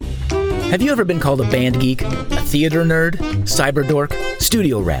Have you ever been called a band geek, a theater nerd, cyber dork,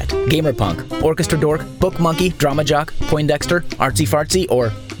 studio rat, gamer punk, orchestra dork, book monkey, drama jock, Poindexter, artsy fartsy,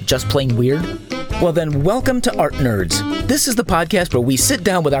 or just plain weird? Well then, welcome to Art Nerds. This is the podcast where we sit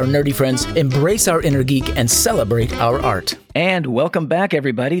down with our nerdy friends, embrace our inner geek, and celebrate our art. And welcome back,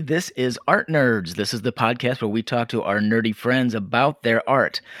 everybody. This is Art Nerds. This is the podcast where we talk to our nerdy friends about their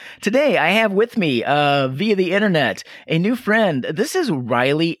art. Today, I have with me, via the internet, a new friend. This is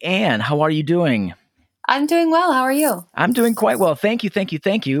Riley Ann. How are you doing? I'm doing well. How are you? I'm doing quite well. Thank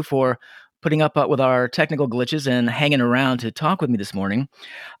you for putting up with our technical glitches and hanging around to talk with me this morning.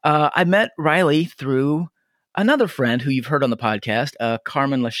 I met Riley through another friend who you've heard on the podcast,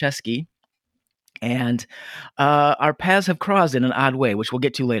 Carmen Leszewski, and our paths have crossed in an odd way, which we'll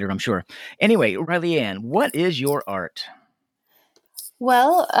get to later, I'm sure. Anyway, Riley Ann, what is your art?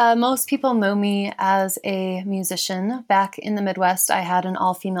 Well, most people know me as a musician. Back in the Midwest, I had an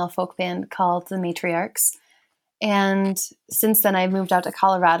all-female folk band called the Matriarchs. And since then, I moved out to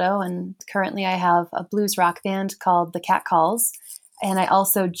Colorado, and currently I have a blues rock band called the Cat Calls. And I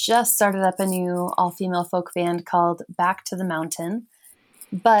also just started up a new all-female folk band called Back to the Mountain.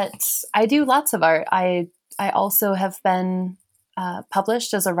 But I do lots of art. I also have been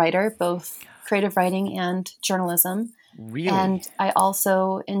published as a writer, both creative writing and journalism. Really? And I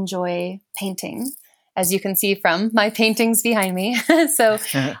also enjoy painting, as you can see from my paintings behind me. So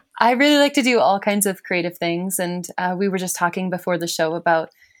I really like to do all kinds of creative things. And we were just talking before the show about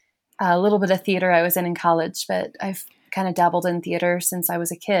a little bit of theater I was in college, but I've kind of dabbled in theater since I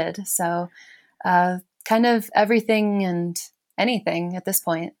was a kid. So kind of everything and anything at this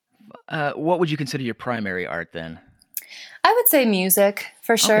point. What would you consider your primary art then? I would say music,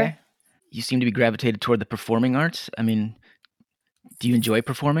 for sure. Okay. You seem to be gravitated toward the performing arts. I mean, do you enjoy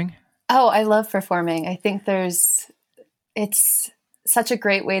performing? Oh, I love performing. I think it's such a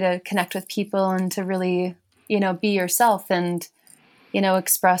great way to connect with people and to really, be yourself and,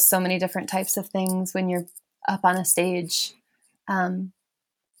 express so many different types of things when you're up on a stage.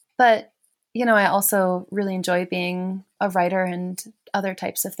 But, I also really enjoy being a writer and other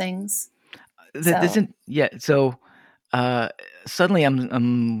types of things. So suddenly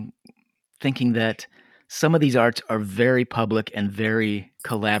I'm thinking that some of these arts are very public and very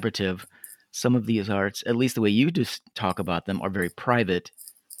collaborative. Some of these arts, at least the way you just talk about them, are very private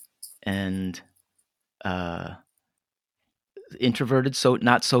and introverted, so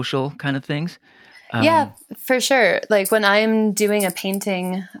not social kind of things. Yeah, for sure. Like when I'm doing a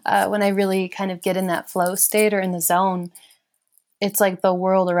painting, when I really kind of get in that flow state or in the zone, it's like the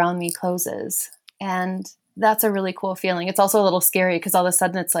world around me closes. And that's a really cool feeling. It's also a little scary because all of a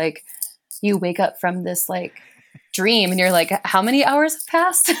sudden it's like you wake up from this like dream and you're like, how many hours have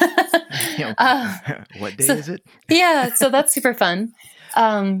passed? What day is it? Yeah, so that's super fun.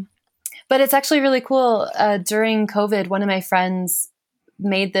 But it's actually really cool. During COVID, one of my friends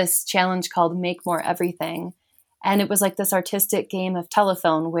made this challenge called Make More Everything. And it was like this artistic game of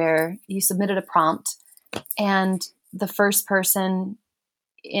telephone where you submitted a prompt and the first person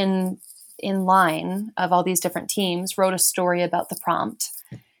in line of all these different teams wrote a story about the prompt.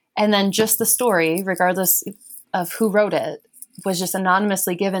 And then just the story, regardless of who wrote it, was just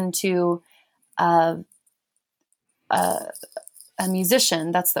anonymously given to a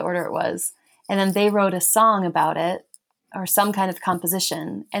musician. That's the order it was. And then they wrote a song about it or some kind of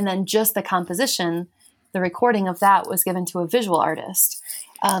composition. And then just the composition, the recording of that was given to a visual artist.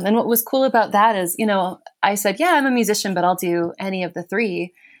 And what was cool about that is, I said, yeah, I'm a musician, but I'll do any of the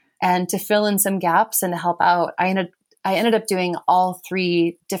three. And to fill in some gaps and to help out, I ended up doing all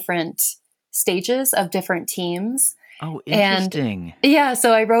three different stages of different teams. Oh, interesting. And yeah,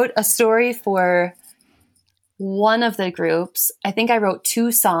 so I wrote a story for one of the groups. I think I wrote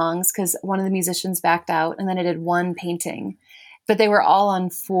 2 songs because one of the musicians backed out, and then I did 1 painting. But they were all on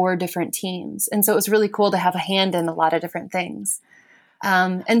 4 different teams. And so it was really cool to have a hand in a lot of different things.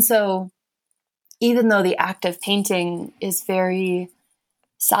 And so even though the act of painting is very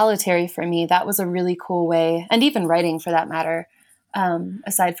solitary for me, that was a really cool way, and even writing for that matter,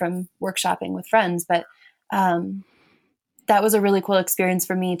 aside from workshopping with friends, but that was a really cool experience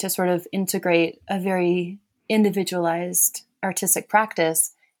for me to sort of integrate a very individualized artistic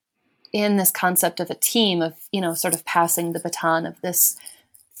practice in this concept of a team of, sort of passing the baton of this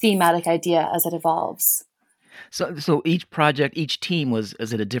thematic idea as it evolves. So each project, each team is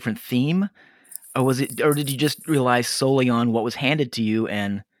it a different theme? Or did you just rely solely on what was handed to you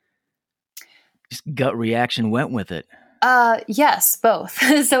and just gut reaction went with it? Yes, both.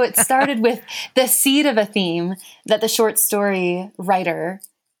 So it started with the seed of a theme that the short story writer,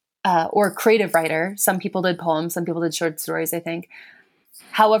 or creative writer, some people did poems, some people did short stories, I think,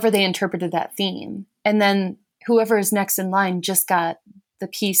 however they interpreted that theme. And then whoever is next in line just got the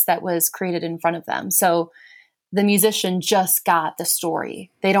piece that was created in front of them. So the musician just got the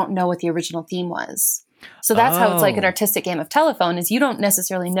story. They don't know what the original theme was. So that's how it's like an artistic game of telephone, is you don't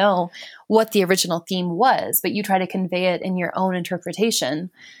necessarily know what the original theme was, but you try to convey it in your own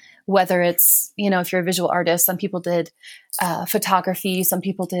interpretation. Whether it's, if you're a visual artist, some people did photography, some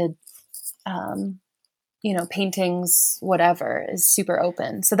people did, paintings, whatever, is super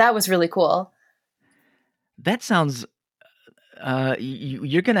open. So that was really cool. That sounds,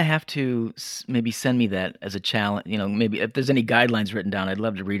 you're going to have to maybe send me that as a challenge. Maybe if there's any guidelines written down, I'd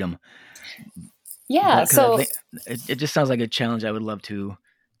love to read them. Yeah. So it just sounds like a challenge I would love to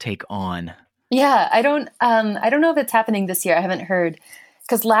take on. Yeah. I don't know if it's happening this year. I haven't heard,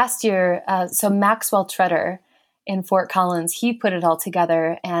 because last year, so Maxwell Treader in Fort Collins, he put it all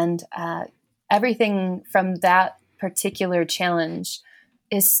together, and everything from that particular challenge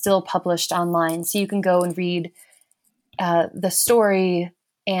is still published online. So you can go and read the story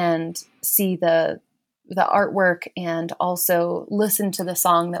and see the artwork, and also listen to the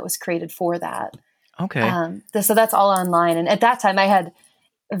song that was created for that. Okay. So that's all online. And at that time I had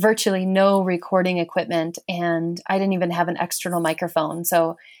virtually no recording equipment, and I didn't even have an external microphone.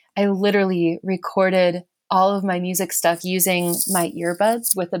 So I literally recorded all of my music stuff using my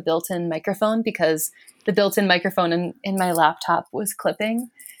earbuds with a built-in microphone, because the built-in microphone in my laptop was clipping.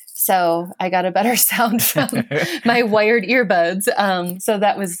 So I got a better sound from my wired earbuds. So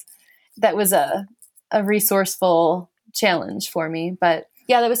that was a resourceful challenge for me. But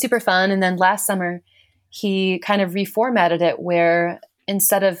yeah, that was super fun. And then last summer, he kind of reformatted it where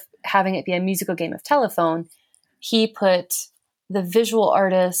instead of having it be a musical game of telephone, he put the visual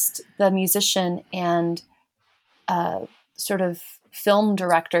artist, the musician, and sort of film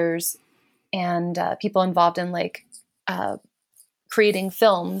directors and people involved in creating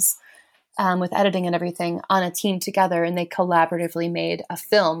films with editing and everything on a team together, and they collaboratively made a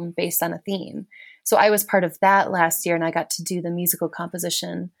film based on a theme. So I was part of that last year, and I got to do the musical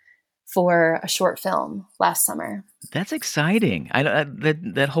composition for a short film last summer. That's exciting.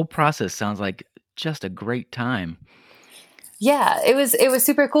 That whole process sounds like just a great time. Yeah, it was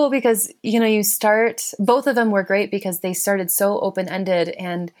super cool because, you start, both of them were great because they started so open-ended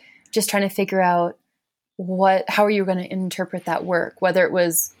and just trying to figure out how are you going to interpret that work, whether it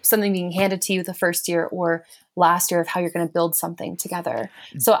was something being handed to you the first year or last year of how you're going to build something together.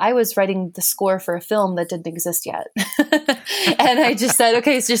 So I was writing the score for a film that didn't exist yet. And I just said,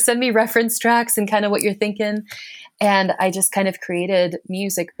 okay, so just send me reference tracks and kind of what you're thinking. And I just kind of created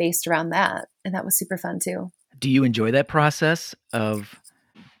music based around that. And that was super fun too. Do you enjoy that process of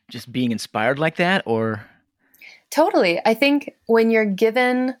just being inspired like that, or? Totally. I think when you're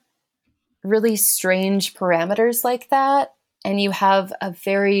given really strange parameters like that, and you have a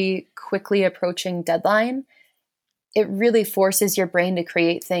very quickly approaching deadline, it really forces your brain to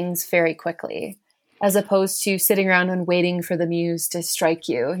create things very quickly, as opposed to sitting around and waiting for the muse to strike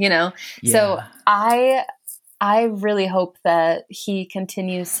you, Yeah. So I really hope that he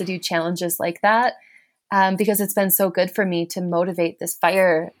continues to do challenges like that, because it's been so good for me to motivate this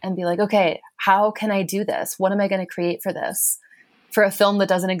fire and be like, okay, how can I do this? What am I going to create for this? For a film that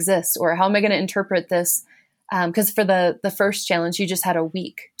doesn't exist? Or how am I going to interpret this? Because for the first challenge, you just had a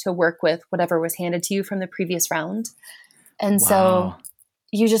week to work with whatever was handed to you from the previous round. And so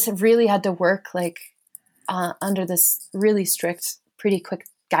you just really had to work under this really strict, pretty quick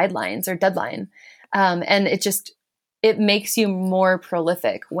guidelines or deadline. And it makes you more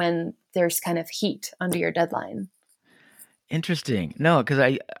prolific when there's kind of heat under your deadline. Interesting. No, because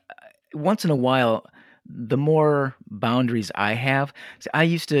I once in a while, the more boundaries I have, I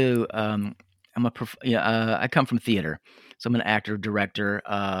used to, I come from theater. So I'm an actor, director,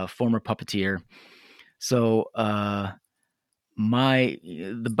 former puppeteer. So the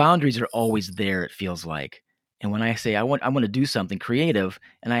boundaries are always there, it feels like. And when I say I want to do something creative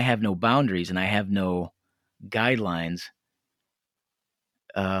and I have no boundaries and I have no guidelines,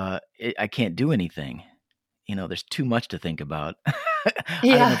 I can't do anything. There's too much to think about. I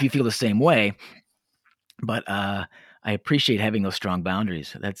don't know if you feel the same way, but I appreciate having those strong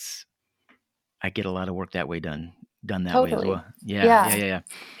boundaries. I get a lot of work that way done that way as well. Yeah.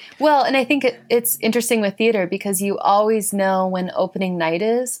 Well, and I think it's interesting with theater because you always know when opening night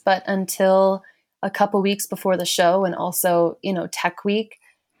is, but until a couple weeks before the show, and also, tech week,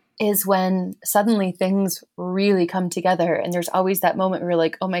 is when suddenly things really come together. And there's always that moment where you're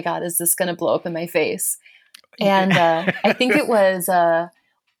like, oh my God, is this going to blow up in my face? And I think it was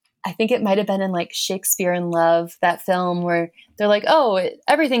I think it might have been in like Shakespeare in Love, that film where they're like, oh,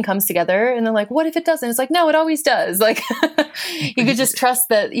 everything comes together. And they're like, what if it doesn't? It's like, no, it always does. Like you could just trust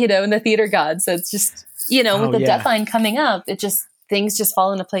that, in the theater gods. So it's just, with the deadline coming up, things just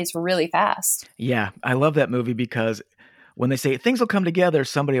fall into place really fast. Yeah. I love that movie because when they say things will come together,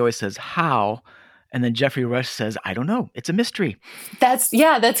 somebody always says, how? And then Jeffrey Rush says, I don't know. It's a mystery. That's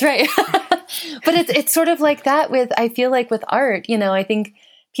right. But it's sort of like that I feel like with art, I think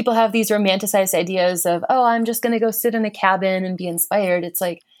people have these romanticized ideas of, oh, I'm just going to go sit in a cabin and be inspired. It's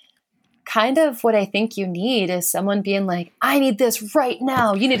like kind of what I think you need is someone being like, I need this right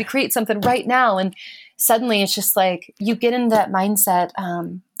now. You need to create something right now. And suddenly it's just like you get into that mindset.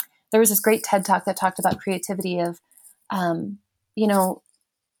 There was this great TED Talk that talked about creativity of,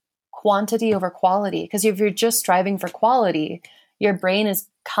 quantity over quality. Because if you're just striving for quality, your brain is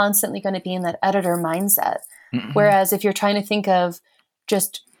constantly going to be in that editor mindset. Mm-hmm. Whereas if you're trying to think of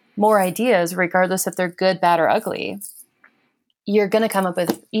just more ideas, regardless if they're good, bad, or ugly, you're going to come up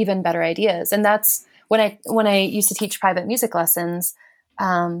with even better ideas. And that's when I used to teach private music lessons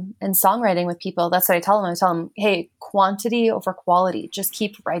and songwriting with people. That's what I tell them. I tell them, hey, quantity over quality. Just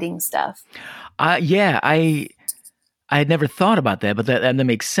keep writing stuff. I had never thought about that, but that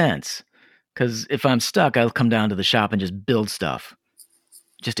makes sense. Because if I'm stuck, I'll come down to the shop and just build stuff,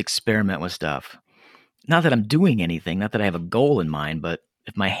 just experiment with stuff. Not that I'm doing anything, not that I have a goal in mind, but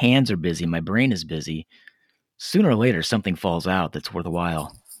if my hands are busy, my brain is busy, sooner or later something falls out that's worth a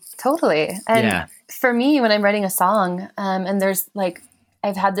while. Totally. And for me, when I'm writing a song, and there's like,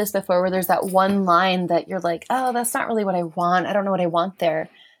 I've had this before where there's that one line that you're like, oh, that's not really what I want. I don't know what I want there.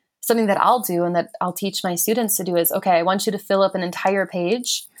 Something that I'll do and that I'll teach my students to do is, okay, I want you to fill up an entire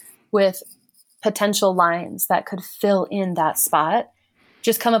page with potential lines that could fill in that spot.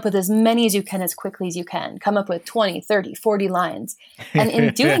 Just come up with as many as you can, as quickly as you can. Come up with 20, 30, 40 lines. And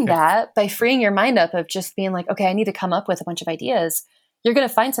in doing that, by freeing your mind up of just being like, okay, I need to come up with a bunch of ideas, you're going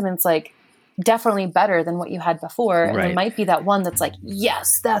to find something that's like definitely better than what you had before. And there might be that one that's like,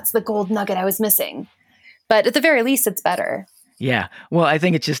 yes, that's the gold nugget I was missing. But at the very least, it's better. Yeah. Well, I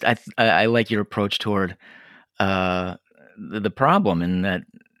think it's just, I like your approach toward the problem, in that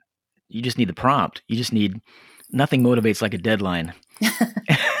you just need the prompt. You just need, nothing motivates like a deadline.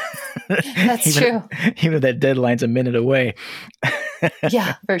 That's true. Even if that deadline's a minute away.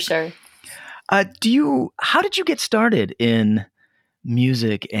 Yeah, for sure. How did you get started in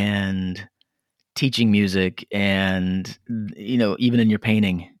music and teaching music and, even in your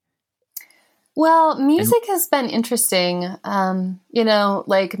painting? Well, music has been interesting.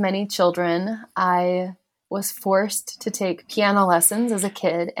 Like many children, I was forced to take piano lessons as a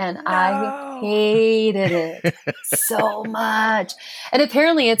kid, and I hated it so much. And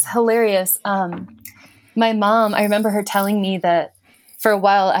apparently it's hilarious. My mom, I remember her telling me that for a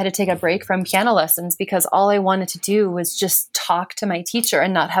while I had to take a break from piano lessons because all I wanted to do was just talk to my teacher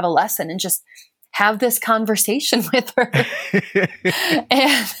and not have a lesson and just have this conversation with her.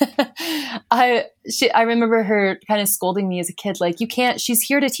 And I remember her kind of scolding me as a kid, like, she's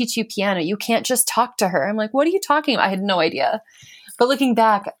here to teach you piano. You can't just talk to her. I'm like, what are you talking about? I had no idea. But looking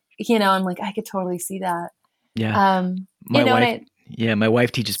back, I'm like, I could totally see that. Yeah. My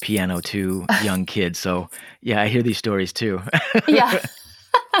wife teaches piano to young kids. So yeah, I hear these stories too. Yeah.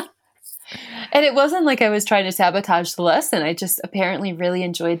 And it wasn't like I was trying to sabotage the lesson. I just apparently really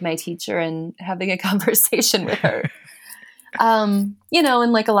enjoyed my teacher and having a conversation with her. And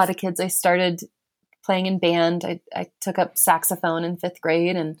like a lot of kids, I started playing in band. I took up saxophone in 5th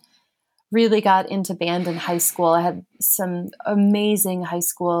grade and really got into band in high school. I had some amazing high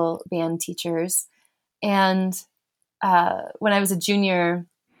school band teachers. And when I was a junior,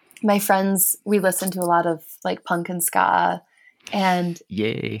 my friends, we listened to a lot of like punk and ska. And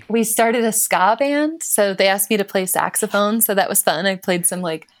yay, we started a ska band. So they asked me to play saxophone. So that was fun. I played some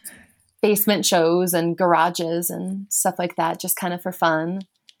like basement shows and garages and stuff like that, just kind of for fun.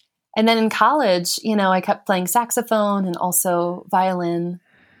 And then in college, I kept playing saxophone and also violin.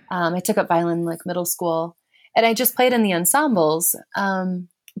 I took up violin in like middle school, and I just played in the ensembles.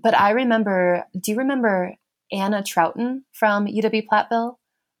 But I remember, do you remember Anna Troughton from UW-Platteville?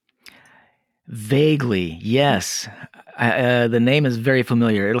 Vaguely, yes. The name is very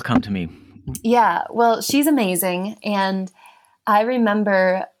familiar. It'll come to me. Yeah, well, she's amazing. And I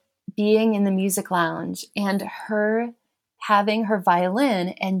remember being in the music lounge and her having her violin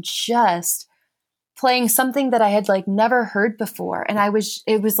and just playing something that I had like never heard before. And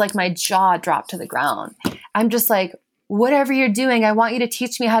it was like my jaw dropped to the ground. I'm just like, whatever you're doing, I want you to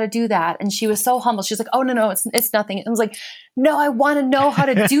teach me how to do that. And she was so humble. She's like, oh, no, it's nothing. And I was like, no, I want to know how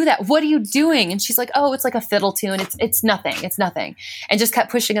to do that. What are you doing? And she's like, oh, it's like a fiddle tune. It's nothing. It's nothing. And just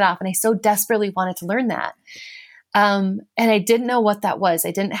kept pushing it off. And I so desperately wanted to learn that. And I didn't know what that was.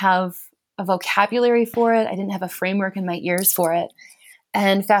 I didn't have a vocabulary for it. I didn't have a framework in my ears for it.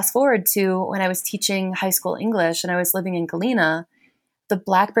 And fast forward to when I was teaching high school English and I was living in Galena, the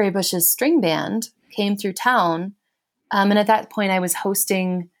Blackberry Bushes string band came through town. And at that point I was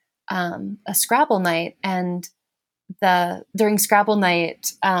hosting a Scrabble night, and during Scrabble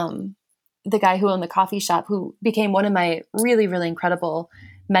night, the guy who owned the coffee shop, who became one of my really, really incredible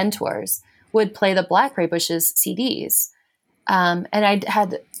mentors, would play the Blackberry Bushes CDs. And I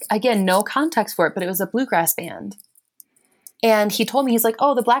had, again, no context for it, but it was a bluegrass band. And he told me, he's like,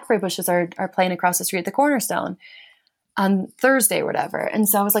 oh, the Blackberry Bushes are playing across the street at the Cornerstone on Thursday or whatever. And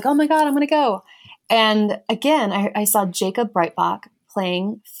so I was like, oh my God, I'm going to go. And again, I saw Jacob Breitbach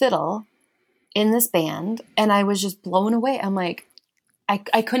playing fiddle in this band, and I was just blown away. I'm like,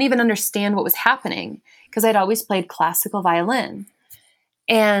 I couldn't even understand what was happening because I'd always played classical violin.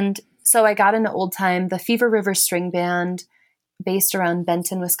 And so I got into old time. The Fever River String Band, based around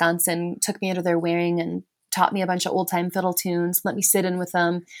Benton, Wisconsin, took me under their wing and taught me a bunch of old time fiddle tunes, let me sit in with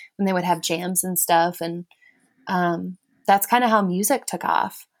them when they would have jams and stuff. And that's kind of how music took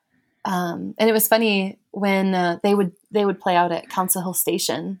off. And it was funny when they would play out at Council Hill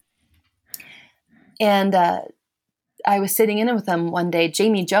Station. And I was sitting in with them one day.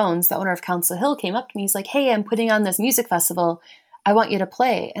 Jamie Jones, the owner of Council Hill, came up to me. He's like, hey, I'm putting on this music festival. I want you to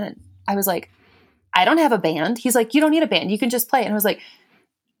play. And I was like, I don't have a band. He's like, you don't need a band. You can just play. And I was like,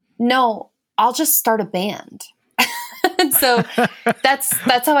 no, I'll just start a band. And so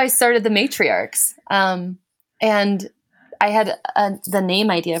that's how I started the Matriarchs. And I had the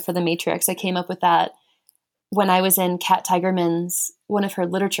name idea for the Matriarchs. I came up with that when I was in Kat Tigerman's, one of her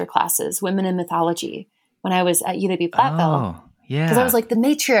literature classes, Women in Mythology, when I was at UW-Platteville. Oh, yeah. Because I was like, the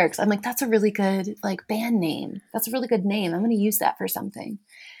Matriarchs. I'm like, that's a really good band name. That's a really good name. I'm going to use that for something.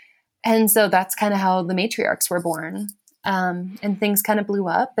 And so that's kind of how the Matriarchs were born. And things kind of blew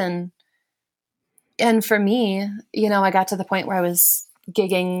up. And for me, I got to the point where I was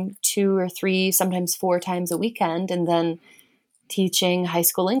gigging 2 or 3, sometimes 4 times a weekend, and then teaching high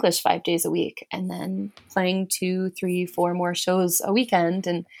school English 5 days a week, and then playing 2, 3, 4 more shows a weekend.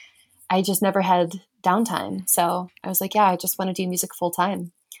 And I just never had downtime. So I was like, yeah, I just want to do music full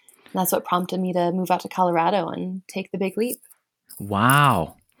time. And that's what prompted me to move out to Colorado and take the big leap.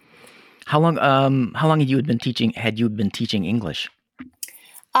 Wow. How long had you been teaching English?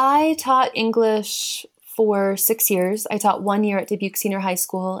 I taught English for 6 years. I taught 1 year at Dubuque Senior High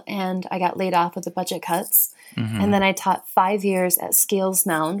School, and I got laid off with the budget cuts. Mm-hmm. And then I taught 5 years at Scales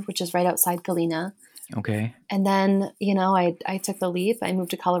Mound, which is right outside Galena. Okay. And then, I took the leap. I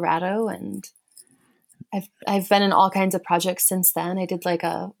moved to Colorado, and I've been in all kinds of projects since then. I did like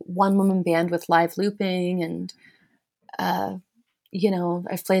a 1-woman band with live looping, and I've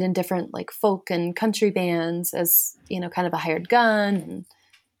played in different like folk and country bands as, kind of a hired gun.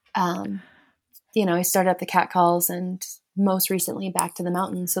 And, I started up the Catcalls, and most recently Back to the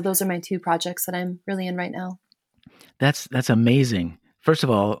Mountains. So those are my 2 projects that I'm really in right now. That's amazing. First of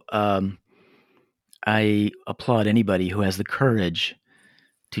all, I applaud anybody who has the courage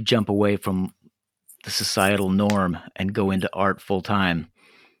to jump away from the societal norm and go into art full time.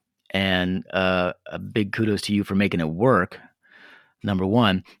 And a big kudos to you for making it work. Number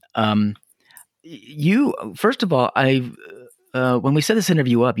one, first of all, when we set this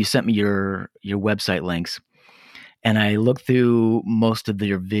interview up, you sent me your website links, and I looked through most of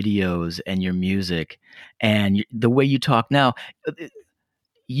your videos and your music, and the way you talk now.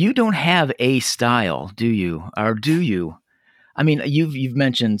 You don't have a style, do you? Or do you? I mean, you've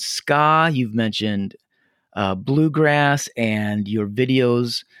mentioned ska, you've mentioned bluegrass, and your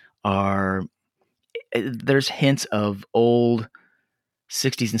videos there's hints of old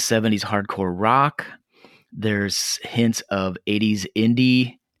 60s and 70s hardcore rock. There's hints of 80s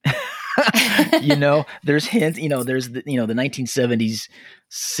indie. There's hints, there's the 1970s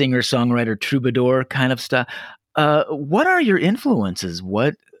singer-songwriter troubadour kind of stuff. What are your influences?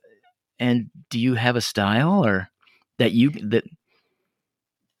 And do you have a style or that?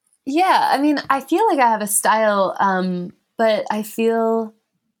 Yeah, I mean, I feel like I have a style, but I feel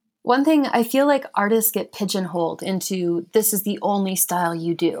like artists get pigeonholed into, this is the only style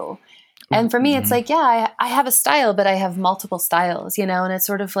you do. And for me, it's like, yeah, I have a style, but I have multiple styles, and it's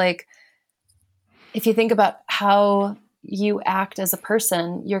sort of like, if you think about how you act as a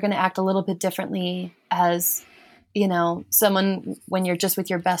person, you're going to act a little bit differently as, someone when you're just with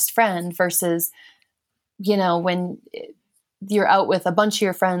your best friend versus when you're out with a bunch of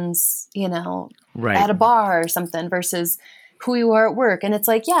your friends, Right. at a bar or something versus who you are at work. And it's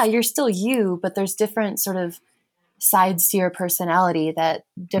like, yeah, you're still you, but there's different sort of sides to your personality that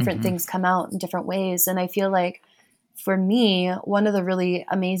different things come out in different ways. And I feel like for me, one of the really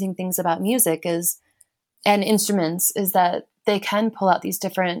amazing things about music and instruments is that they can pull out these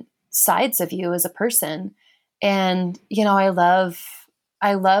different sides of you as a person. And,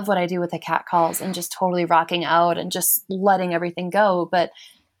 I love what I do with the cat calls and just totally rocking out and just letting everything go. But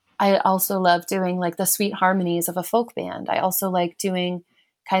I also love doing like the sweet harmonies of a folk band. I also like doing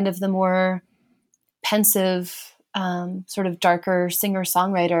kind of the more pensive, sort of darker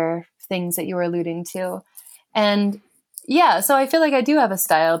singer-songwriter things that you were alluding to. And yeah, so I feel like I do have a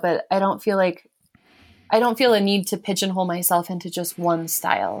style, but I don't feel a need to pigeonhole myself into just one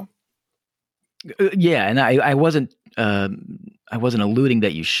style. Yeah, and I wasn't alluding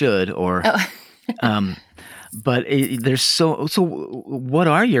that you should, or, but there's so. What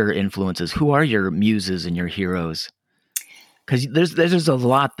are your influences? Who are your muses and your heroes? Because there's a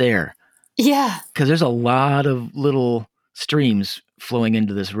lot there. Yeah, because there's a lot of little streams flowing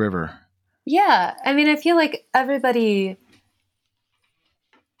into this river. Yeah, I mean, I feel like everybody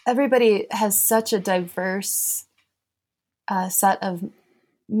has such a diverse set of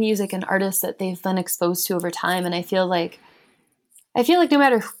music and artists that they've been exposed to over time. And I feel like no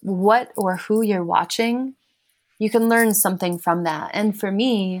matter what or who you're watching, you can learn something from that. And for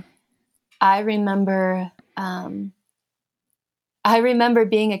me, I remember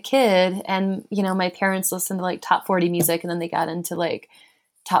being a kid and, my parents listened to like top 40 music, and then they got into like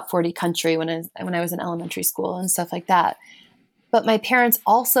top 40 country when I was in elementary school and stuff like that. But my parents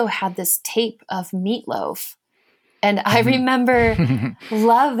also had this tape of Meatloaf. And I remember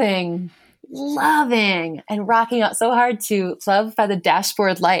loving and rocking out so hard to Love by the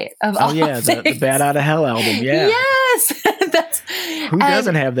Dashboard Light of all things. The Bat Out of Hell album. Yeah. Yes. Who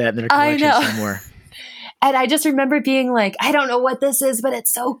doesn't have that in their collection somewhere? And I just remember being like, I don't know what this is, but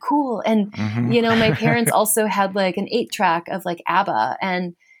it's so cool. And, my parents also had like an 8-track of like ABBA,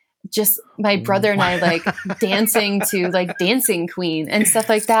 and just my brother and I like dancing to like Dancing Queen and stuff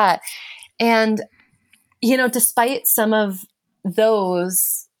like that. And, despite some of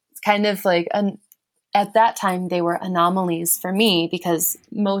those kind of like, at that time, they were anomalies for me because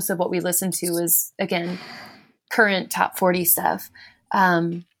most of what we listened to was, again, current top 40 stuff.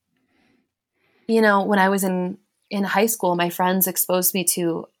 When I was in high school, my friends exposed me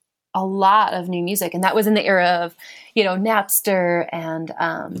to a lot of new music. And that was in the era of, Napster and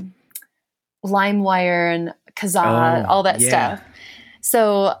LimeWire and Kazaa, all that stuff.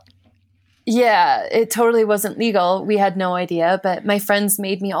 So yeah, it totally wasn't legal. We had no idea, but my friends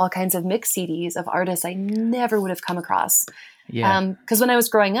made me all kinds of mix CDs of artists I never would have come across. Yeah. 'Cause when I was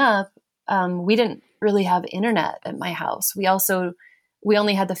growing up, we didn't really have internet at my house. We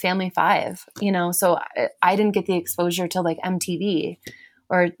only had the Family 5, so I didn't get the exposure to like MTV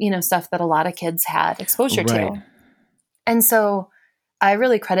or, stuff that a lot of kids had exposure to. And so I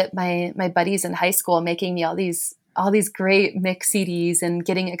really credit my buddies in high school making me all these great mix CDs and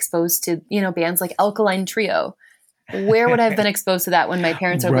getting exposed to, bands like Alkaline Trio. Where would I have been exposed to that when my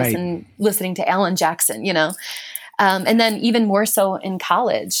parents are listening to Alan Jackson, and then even more so in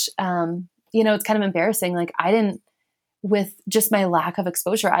college, it's kind of embarrassing. Like with just my lack of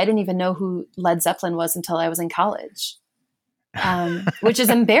exposure, I didn't even know who Led Zeppelin was until I was in college, which is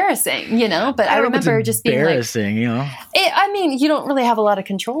embarrassing, but I remember just being embarrassing, you don't really have a lot of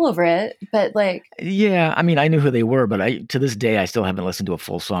control over it, but like, yeah, I mean, I knew who they were, but to this day, I still haven't listened to a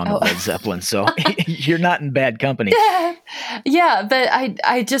full song of Led Zeppelin. So you're not in bad company. Yeah. But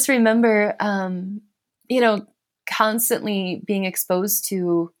I just remember, constantly being exposed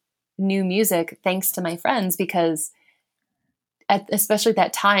to new music thanks to my friends, because especially at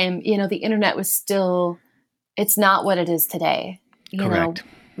that time, the internet was still, it's not what it is today. Correct.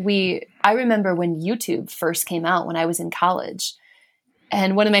 I remember when YouTube first came out when I was in college,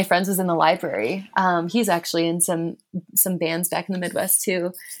 and one of my friends was in the library. He's actually in some bands back in the Midwest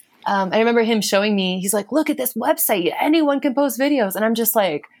too. I remember him showing me, he's like, look at this website. Anyone can post videos. And I'm just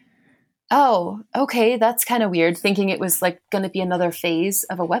like, oh, okay, that's kind of weird, thinking it was like going to be another phase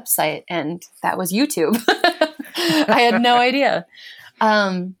of a website. And that was YouTube. I had no idea.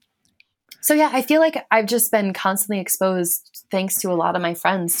 So yeah, I feel like I've just been constantly exposed, thanks to a lot of my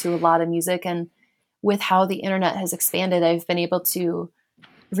friends, to a lot of music. And with how the internet has expanded, I've been able to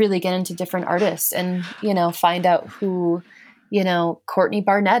really get into different artists and, find out who, Courtney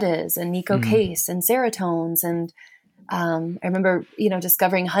Barnett is, and Nico Case and Serotones. And I remember,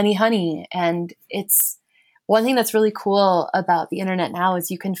 discovering Honey Honey. And it's one thing that's really cool about the internet now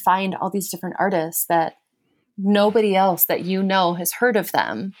is you can find all these different artists that nobody else that you know has heard of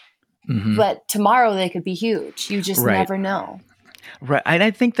them. Mhm. But tomorrow they could be huge. You just Right. never know. Right. And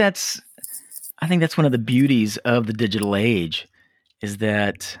I think that's one of the beauties of the digital age is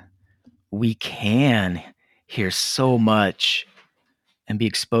that we can hear so much and be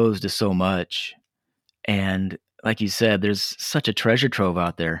exposed to so much. And like you said, there's such a treasure trove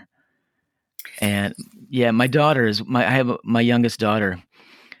out there. And yeah, I have my youngest daughter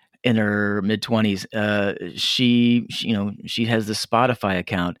in her mid-20s. She has the Spotify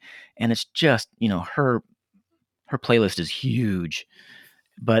account, and it's just, her playlist is huge.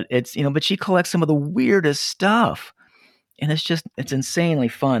 But but she collects some of the weirdest stuff. And it's insanely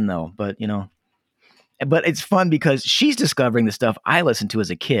fun though. But it's fun because she's discovering the stuff I listened to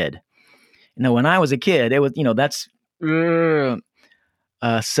as a kid. When I was a kid, it was, that's 70s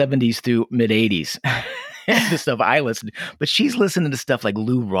through mid 80s. The stuff I listened to. But she's listening to stuff like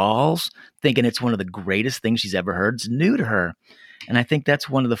Lou Rawls, thinking it's one of the greatest things she's ever heard. It's new to her. And I think that's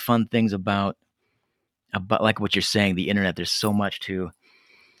one of the fun things about like what you're saying, the internet. There's so much to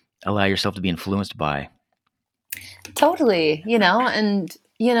allow yourself to be influenced by. Totally. And,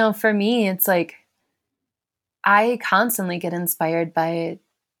 for me, it's like I constantly get inspired by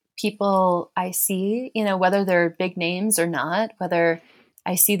people I see, whether they're big names or not, whether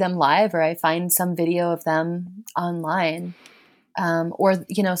I see them live or I find some video of them online, or,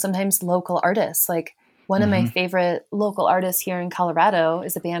 sometimes local artists. Like one of my favorite local artists here in Colorado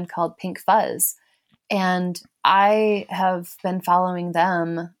is a band called Pink Fuzz. And I have been following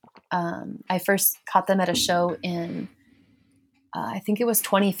them. I first caught them at a show in, I think it was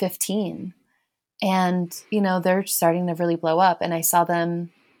 2015. And, they're starting to really blow up. And I saw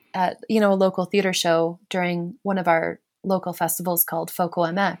them at, a local theater show during one of our local festivals called Foco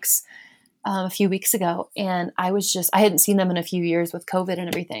MX a few weeks ago. And I hadn't seen them in a few years with COVID and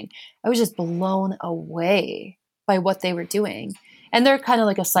everything. I was just blown away by what they were doing. And they're kind of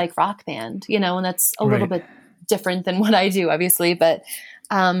like a psych rock band, and that's a little bit different than what I do, obviously. But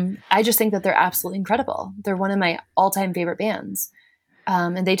I just think that they're absolutely incredible. They're one of my all-time favorite bands.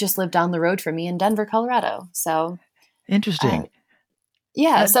 And they just live down the road from me in Denver, Colorado. So interesting.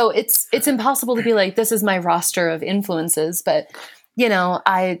 Yeah. So it's impossible to be like, this is my roster of influences. But,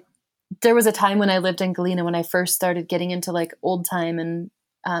 there was a time when I lived in Galena when I first started getting into like old time and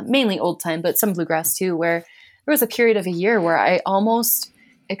mainly old time, but some bluegrass too, where there was a period of a year where I almost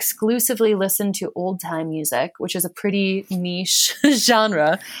exclusively listened to old time music, which is a pretty niche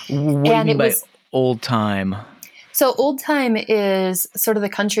genre. What do you mean by old time? So old time is sort of the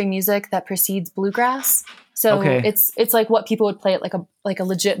country music that precedes bluegrass. So it's like what people would play at like a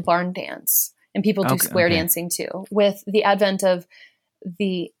legit barn dance, and people do square dancing too. With the advent of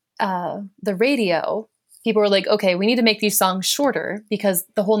the radio, people were like, okay, we need to make these songs shorter, because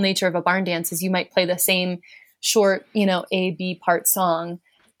the whole nature of a barn dance is you might play the same short, A-B part song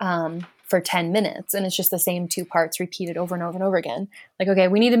for 10 minutes, and it's just the same two parts repeated over and over and over again. Like, okay,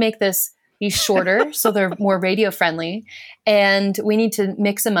 we need to make this be shorter so they're more radio friendly, and we need to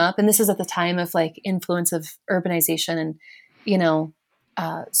mix them up. And this is at the time of like influence of urbanization and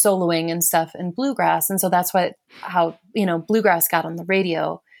soloing and stuff in bluegrass. And so that's how bluegrass got on the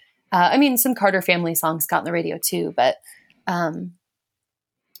radio. Some Carter family songs got on the radio too, but so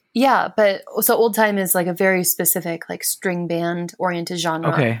old time is like a very specific like string band oriented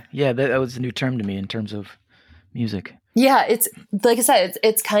genre. Okay. Yeah, that was a new term to me in terms of music. Yeah, it's like I said,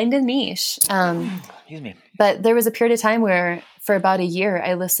 it's kind of niche. Excuse me. But there was a period of time where for about a year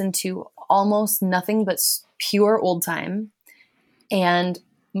I listened to almost nothing but pure old time. And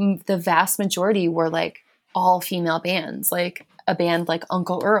the vast majority were like all female bands. Like a band like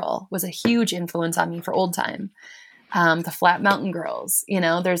Uncle Earl was a huge influence on me for old time. The Flat Mountain Girls,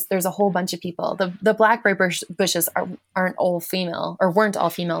 there's a whole bunch of people. The Blackberry Bushes aren't all female, or weren't all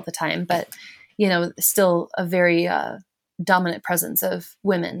female at the time, but still a very dominant presence of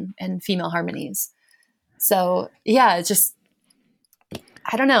women and female harmonies. So yeah, it's just,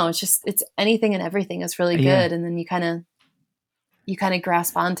 I don't know. It's anything and everything is really good. Yeah. And then you kind of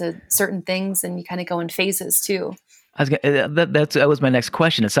grasp onto certain things, and you kind of go in phases too. That was my next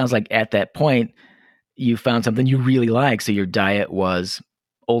question. It sounds like at that point you found something you really like. So your diet was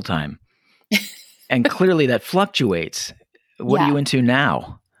old time, and clearly that fluctuates. What are you into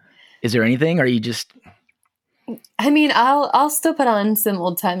now? Is there anything, or are you just? I'll still put on some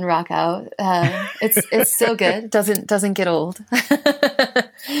old time rock out. It's still good. Doesn't get old.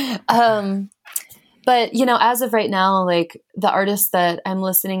 But as of right now, like the artists that I'm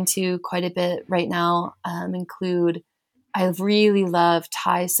listening to quite a bit right now include, I really love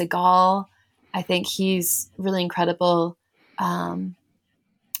Ty Segall. I think he's really incredible.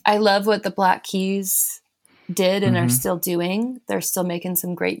 I love what the Black Keys did and are Mm-hmm. still doing. They're still making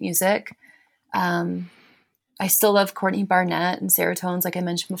some great music. I still love Courtney Barnett and Serotones, like I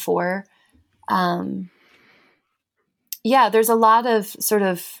mentioned before. Yeah, there's a lot of sort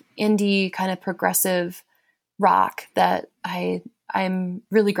of indie kind of progressive rock that I'm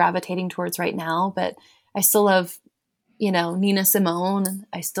really gravitating towards right now, but I still love, Nina Simone.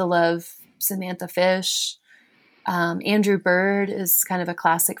 I still love Samantha Fish. Andrew Bird is kind of a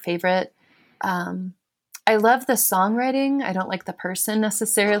classic favorite. I love the songwriting. I don't like the person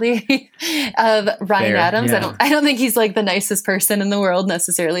necessarily of Ryan Fair, Adams. yeah. I don't think he's like the nicest person in the world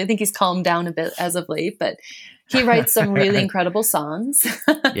necessarily. I think he's calmed down a bit as of late, but he writes some really incredible songs.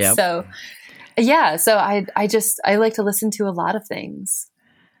 Yep. So yeah, so I like to listen to a lot of things.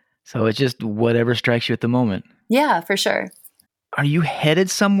 So it's just whatever strikes you at the moment. Yeah, for sure. Are you headed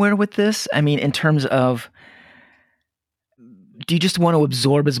somewhere with this? I mean, in terms of, do you just want to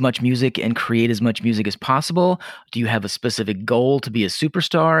absorb as much music and create as much music as possible? Do you have a specific goal to be a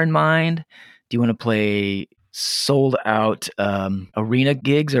superstar in mind? Do you want to play sold out arena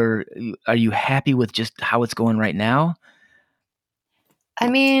gigs, or are you happy with just how it's going right now? I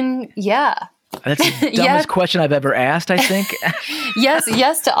mean, yeah. That's the dumbest question I've ever asked, I think.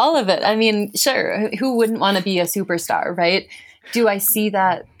 Yes to all of it. I mean, sure. Who wouldn't want to be a superstar, right? Do I see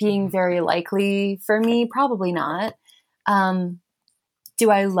that being very likely for me? Probably not. Do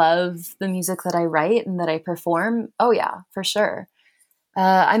I love the music that I write and that I perform? Oh yeah, for sure.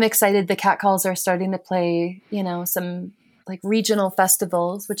 I'm excited. The Catcalls are starting to play, some like regional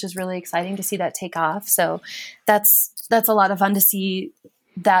festivals, which is really exciting to see that take off. So that's a lot of fun to see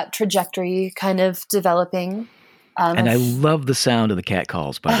that trajectory kind of developing. And I love the sound of the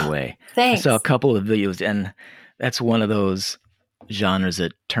Catcalls, by the way. Thanks. I saw a couple of videos, and that's one of those genres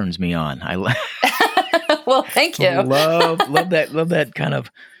that turns me on. Well, thank you. love that kind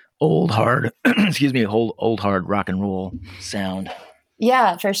of old hard, old hard rock and roll sound.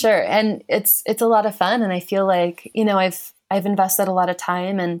 Yeah, for sure. And it's a lot of fun. And I feel like, I've invested a lot of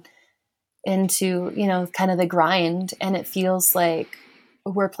time into, kind of the grind, and it feels like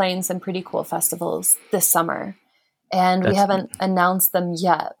we're playing some pretty cool festivals this summer, and we haven't announced them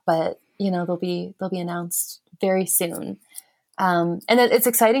yet, but they'll be announced very soon. And it's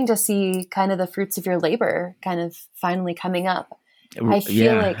exciting to see kind of the fruits of your labor kind of finally coming up. I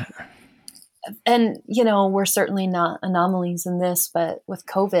feel like, and we're certainly not anomalies in this, but with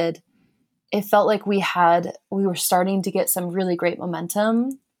COVID, it felt like we were starting to get some really great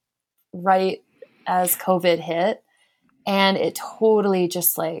momentum right as COVID hit. And it totally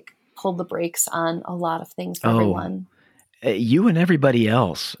just like pulled the brakes on a lot of things for everyone. You and everybody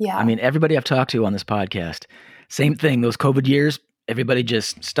else. Yeah. I mean, everybody I've talked to on this podcast, same thing. Those COVID years, everybody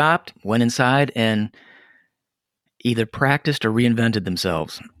just stopped, went inside, and either practiced or reinvented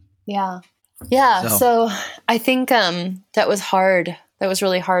themselves. Yeah. Yeah. So I think that was hard. That was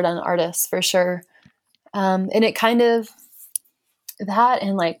really hard on artists for sure. And it kind of, that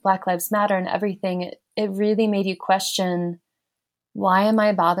and like Black Lives Matter and everything, it really made you question, why am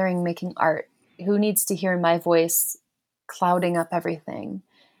I bothering making art? Who needs to hear my voice clouding up everything?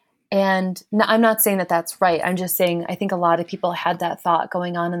 And I'm not saying that that's right. I'm just saying I think a lot of people had that thought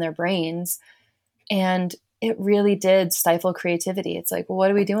going on in their brains, and it really did stifle creativity. It's like, well, what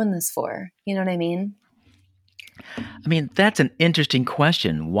are we doing this for? You know what I mean? I mean, that's an interesting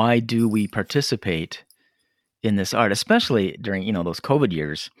question. Why do we participate in this art, especially during, those COVID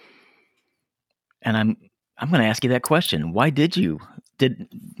years? And I'm going to ask you that question. Why do you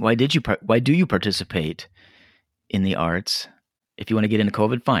participate in the arts? If you want to get into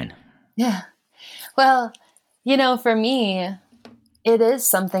COVID, fine. Yeah. Well, for me, it is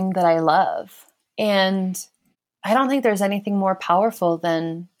something that I love. And I don't think there's anything more powerful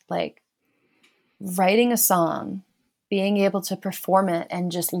than like writing a song, being able to perform it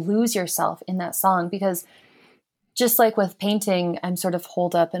and just lose yourself in that song. Because just like with painting, I'm sort of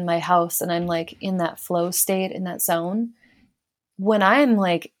holed up in my house and I'm like in that flow state, in that zone. When I'm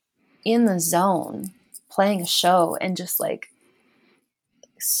like in the zone playing a show and just like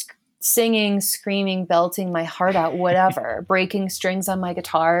singing, screaming, belting my heart out, whatever, breaking strings on my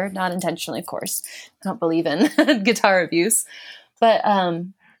guitar, not intentionally, of course. I don't believe in guitar abuse. But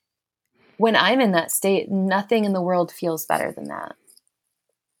when I'm in that state, nothing in the world feels better than that.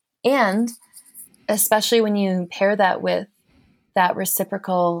 And especially when you pair that with that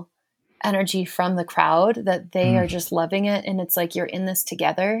reciprocal energy from the crowd, that they are just loving it. And it's like, you're in this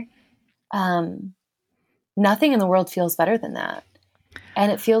together. Nothing in the world feels better than that.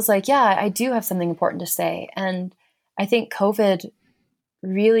 And it feels like, yeah, I do have something important to say. And I think COVID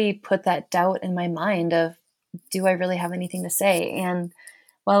really put that doubt in my mind of, do I really have anything to say? And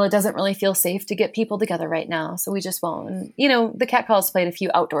well, it doesn't really feel safe to get people together right now, so we just won't. And, the Cat Calls played a few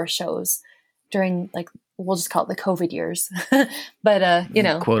outdoor shows during, like, we'll just call it the COVID years. But,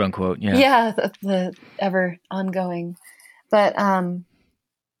 quote unquote. Yeah. Yeah, the ever ongoing. But, for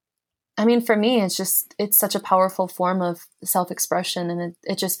me, it's such a powerful form of self-expression, and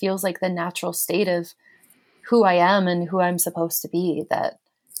it just feels like the natural state of who I am and who I'm supposed to be, that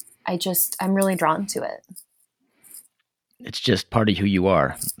I'm really drawn to it. It's just part of who you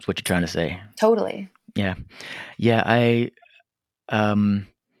are. That's what you're trying to say. Totally. Yeah. Yeah.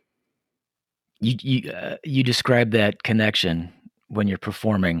 You describe that connection when you're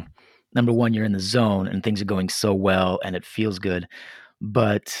performing. Number one, you're in the zone and things are going so well and it feels good.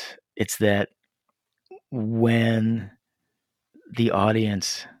 But it's that when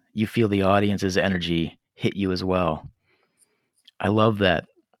you feel the audience's energy hit you as well. I love that.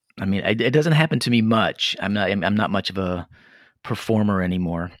 I mean, it doesn't happen to me much. I'm not much of a performer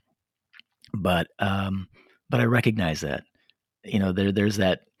anymore, but I recognize that, there's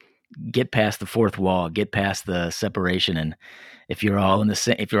that, get past the fourth wall, get past the separation. And if you're all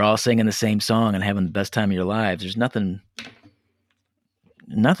singing the same song and having the best time of your lives, there's nothing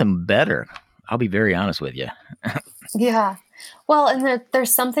better. I'll be very honest with you. Yeah. Well, and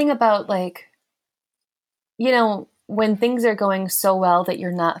there's something about, like, when things are going so well that you're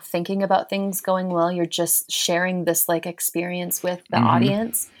not thinking about things going well, you're just sharing this, like, experience with the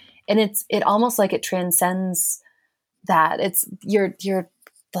audience. And it almost like it transcends that. It's you're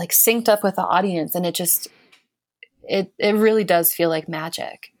like synced up with the audience, and it really does feel like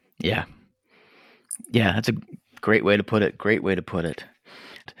magic. Yeah. Yeah. That's a great way to put it.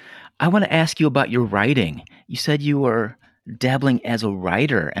 I want to ask you about your writing. You said you were dabbling as a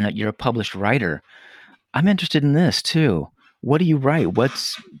writer, and you're a published writer. I'm interested in this too. What do you write?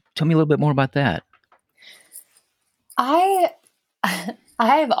 Tell me a little bit more about that.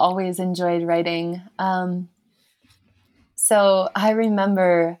 I've always enjoyed writing. So I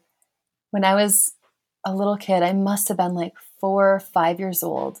remember when I was a little kid, I must have been like 4 or 5 years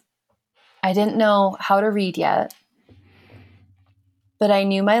old. I didn't know how to read yet, but I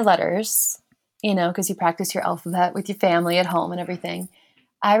knew my letters, because you practice your alphabet with your family at home and everything.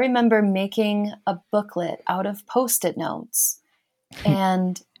 I remember making a booklet out of Post-it notes,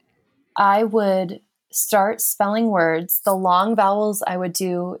 and I would start spelling words. The long vowels I would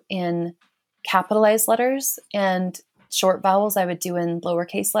do in capitalized letters, and short vowels I would do in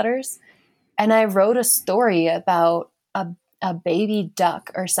lowercase letters. And I wrote a story about a baby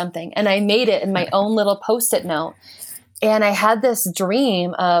duck or something, and I made it in my own little Post-it note. And I had this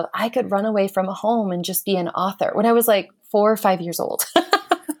dream of I could run away from home and just be an author when I was like 4 or 5 years old.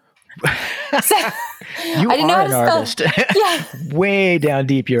 So, you I didn't know are how an to artist. Yeah. Way down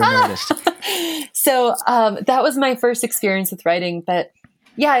deep, you're an artist. So that was my first experience with writing. But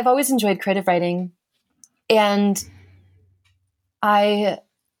yeah, I've always enjoyed creative writing. And I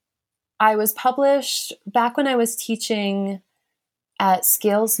was published back when I was teaching at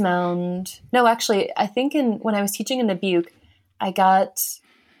Scales Mound. No, actually, I think when I was teaching in Dubuque, I got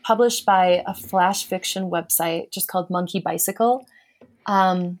published by a flash fiction website just called Monkey Bicycle.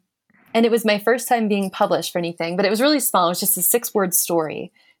 And it was my first time being published for anything, but it was really small. It was just a 6-word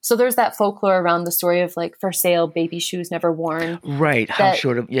story. So there's that folklore around the story of, like, for sale, baby shoes never worn. Right. How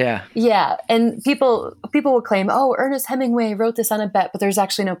short of, yeah. Yeah. And people will claim, oh, Ernest Hemingway wrote this on a bet, but there's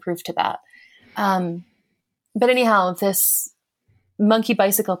actually no proof to that. But anyhow, this Monkey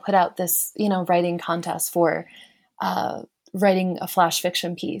Bicycle put out this, writing contest for writing a flash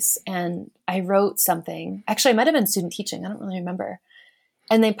fiction piece. And I wrote something. Actually, I might have been student teaching. I don't really remember.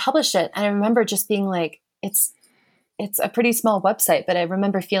 And they published it. And I remember just being like, it's a pretty small website, but I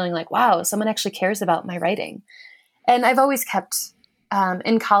remember feeling like, wow, someone actually cares about my writing. And I've always kept,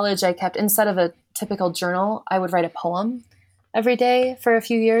 in college, instead of a typical journal, I would write a poem every day for a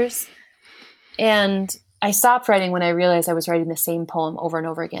few years. And I stopped writing when I realized I was writing the same poem over and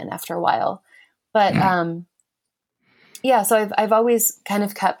over again after a while. But yeah, so I've always kind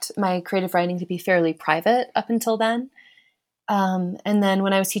of kept my creative writing to be fairly private up until then. And then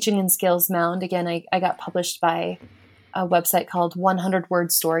when I was teaching in Scales Mound, again, I got published by a website called 100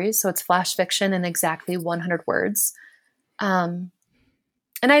 Word Stories. So it's flash fiction in exactly 100 words. And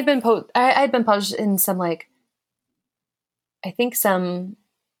I'd been published in some, like, I think some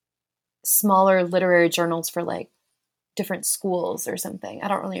smaller literary journals for, like, different schools or something. I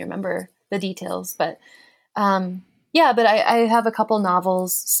don't really remember the details, but yeah, but I have a couple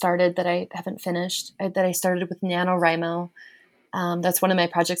novels started that I haven't finished, that I started with NaNoWriMo. That's one of my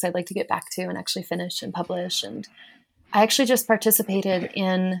projects I'd like to get back to and actually finish and publish. And I actually just participated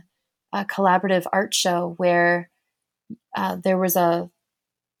in a collaborative art show where there was a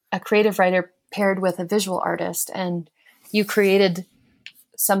a creative writer paired with a visual artist, and you created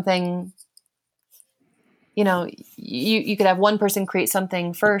something. You could have one person create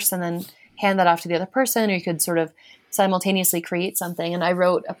something first and then hand that off to the other person, or you could sort of simultaneously create something. And I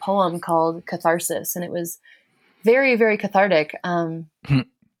wrote a poem called Catharsis, and it was very, very cathartic. And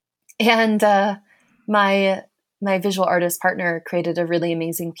my visual artist partner created a really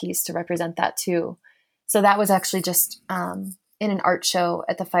amazing piece to represent that too. So that was actually just in an art show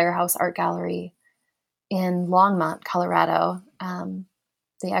at the Firehouse Art Gallery in Longmont, Colorado.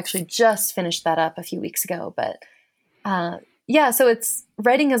 They actually just finished that up a few weeks ago. But so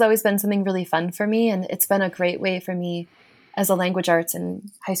writing has always been something really fun for me. And it's been a great way for me as a language arts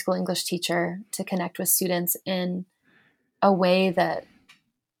and high school English teacher to connect with students in a way that,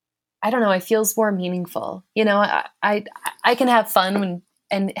 I don't know, it feels more meaningful. I can have fun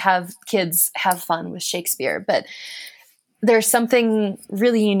and have kids have fun with Shakespeare, but there's something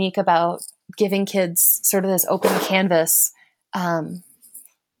really unique about giving kids sort of this open canvas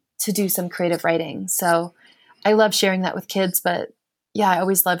to do some creative writing. So I love sharing that with kids, but I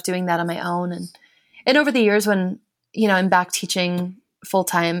always loved doing that on my own. And over the years when, I'm back teaching full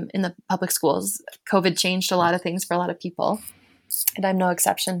time in the public schools, COVID changed a lot of things for a lot of people, and I'm no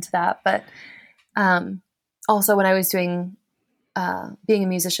exception to that. But also when I was doing, being a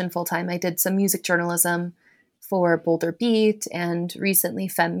musician full time, I did some music journalism for Boulder Beat and recently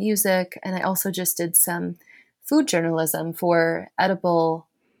Femme Music. And I also just did some food journalism for Edible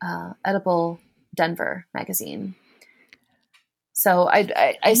Denver magazine. So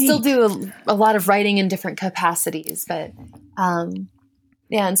I still do a lot of writing in different capacities, but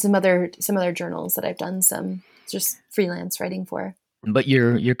and some other journals that I've done some just freelance writing for. But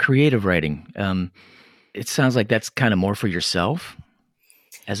your creative writing, it sounds like that's kind of more for yourself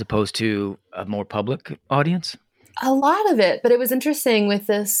as opposed to a more public audience. A lot of it, but it was interesting with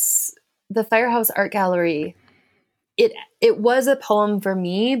the Firehouse Art Gallery. It was a poem for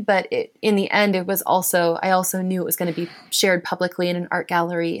me, but in the end, I also knew it was going to be shared publicly in an art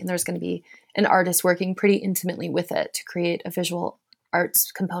gallery, and there's going to be an artist working pretty intimately with it to create a visual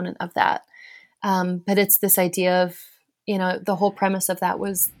arts component of that. But it's this idea of, the whole premise of that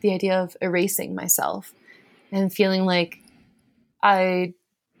was the idea of erasing myself and feeling like I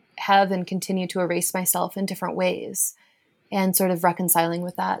have and continue to erase myself in different ways, and sort of reconciling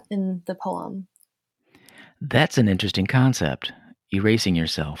with that in the poem. That's an interesting concept, erasing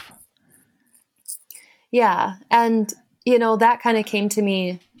yourself. Yeah. And, that kind of came to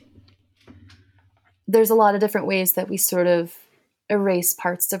me. There's a lot of different ways that we sort of erase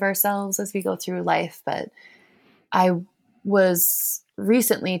parts of ourselves as we go through life. But I was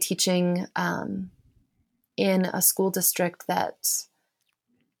recently teaching in a school district that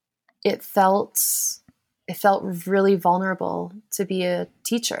it felt really vulnerable to be a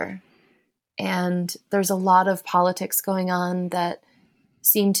teacher. And there's a lot of politics going on that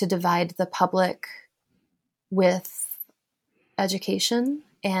seem to divide the public with education.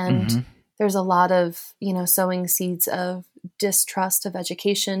 And there's a lot of, sowing seeds of distrust of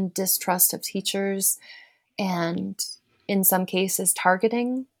education, distrust of teachers, and in some cases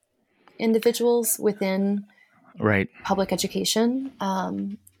targeting individuals within public education.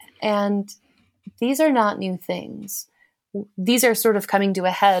 And these are not new things. These are sort of coming to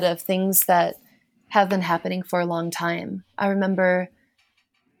a head of things that have been happening for a long time. I remember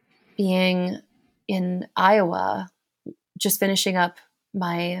being in Iowa, just finishing up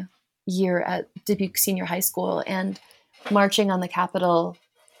my year at Dubuque Senior High School and marching on the Capitol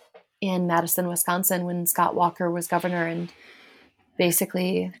in Madison, Wisconsin when Scott Walker was governor and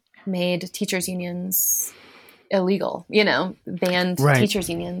basically made teachers unions illegal, banned teachers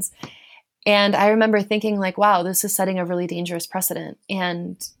unions. And I remember thinking like, wow, this is setting a really dangerous precedent.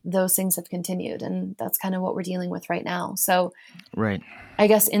 And those things have continued. And that's kind of what we're dealing with right now. So I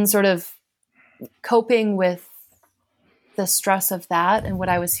guess in sort of coping with the stress of that and what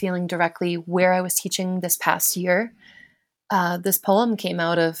I was feeling directly where I was teaching this past year, this poem came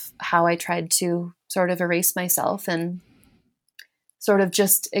out of how I tried to sort of erase myself and sort of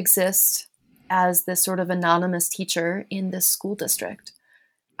just exist as this sort of anonymous teacher in this school district,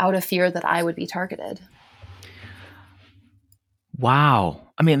 out of fear that I would be targeted. Wow.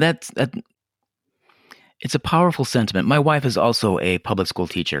 I mean, it's a powerful sentiment. My wife is also a public school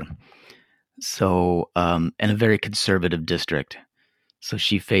teacher. So, in a very conservative district. So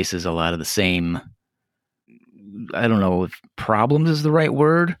she faces a lot of the same, I don't know if problems is the right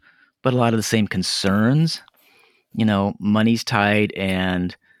word, but a lot of the same concerns. Money's tight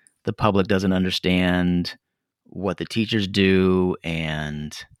and the public doesn't understand what the teachers do,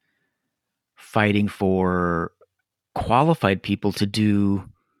 and fighting for qualified people to do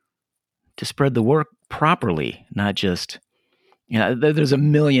to spread the work properly, not just, there's a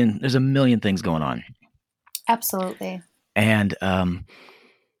million things going on. Absolutely. And,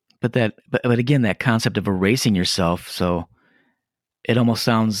 but again, that concept of erasing yourself. So it almost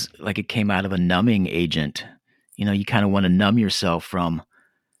sounds like it came out of a numbing agent. You kind of want to numb yourself from,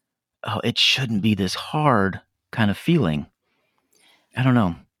 oh, it shouldn't be this hard kind of feeling. I don't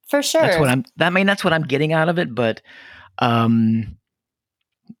know. For sure. That's what I'm getting out of it. But I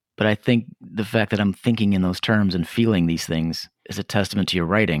think the fact that I'm thinking in those terms and feeling these things is a testament to your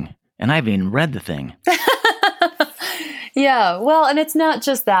writing. And I haven't even read the thing. Yeah. Well, and it's not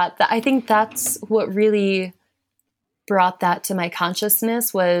just that. I think that's what really brought that to my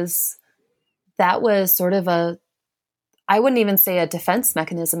consciousness was sort of I wouldn't even say a defense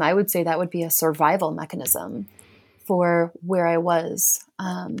mechanism. I would say that would be a survival mechanism for where I was.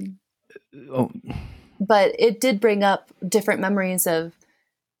 But it did bring up different memories of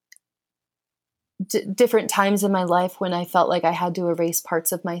different times in my life when I felt like I had to erase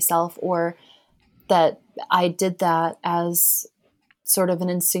parts of myself, or that I did that as sort of an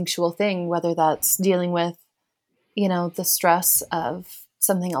instinctual thing, whether that's dealing with, the stress of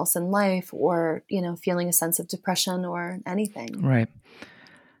something else in life, or, feeling a sense of depression or anything. Right.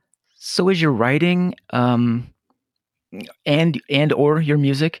 So is your writing, and or your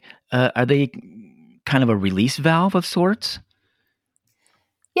music, are they kind of a release valve of sorts?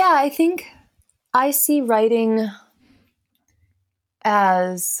 Yeah, I think I see writing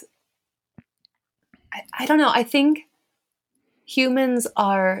as, I don't know, I think humans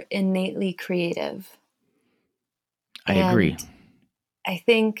are innately creative. I agree. I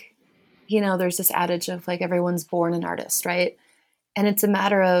think, there's this adage of like everyone's born an artist, right? And it's a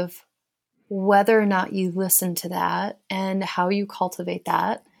matter of whether or not you listen to that and how you cultivate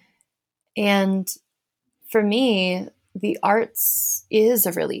that. And for me, the arts is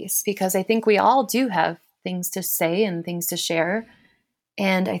a release, because I think we all do have things to say and things to share.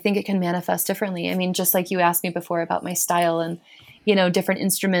 And I think it can manifest differently. I mean, just like you asked me before about my style, and, different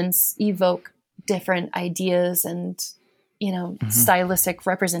instruments evoke different ideas and, stylistic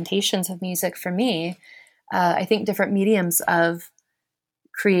representations of music for me. I think different mediums of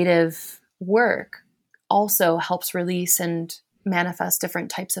creative work also helps release and manifest different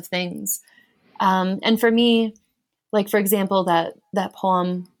types of things. And for me, like, for example, that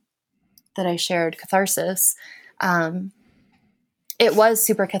poem that I shared, Catharsis, it was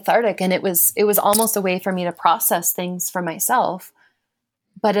super cathartic, and it was almost a way for me to process things for myself,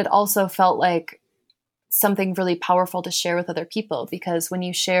 but it also felt like something really powerful to share with other people, because when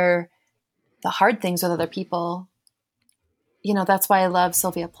you share the hard things with other people, that's why I love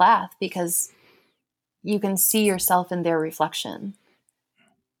Sylvia Plath, because you can see yourself in their reflection,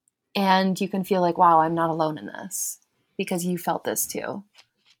 and you can feel like, wow, I'm not alone in this, because you felt this too.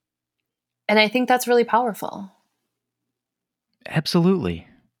 And I think that's really powerful. Absolutely.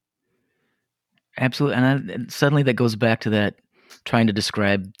 And suddenly that goes back to that, trying to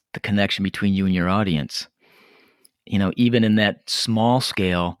describe the connection between you and your audience. Even in that small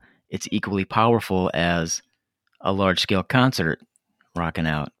scale, it's equally powerful as a large scale concert rocking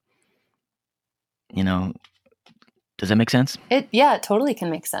out. Does that make sense? It totally can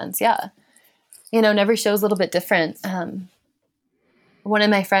make sense. Yeah. And every show is a little bit different. One of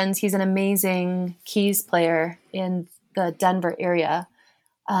my friends, he's an amazing keys player in the Denver area.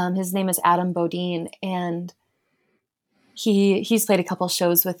 His name is Adam Bodine, and he's played a couple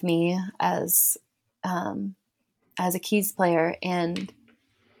shows with me as a keys player. And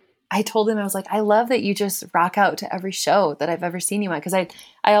I told him, I was like, I love that you just rock out to every show that I've ever seen you at. Cause I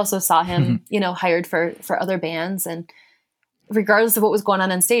also saw him, hired for other bands, and regardless of what was going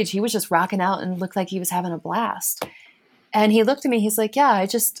on stage, he was just rocking out and looked like he was having a blast. And he looked at me, he's like, yeah,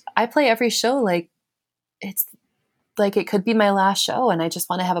 I play every show. Like, it's like, it could be my last show, and I just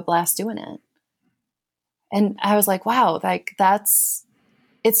want to have a blast doing it. And I was like, wow, like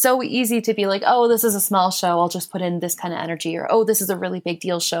it's so easy to be like, oh, this is a small show, I'll just put in this kind of energy, or, oh, this is a really big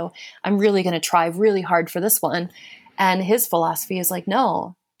deal show, I'm really going to try really hard for this one. And his philosophy is like,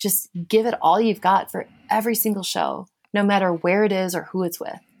 no, just give it all you've got for every single show, no matter where it is or who it's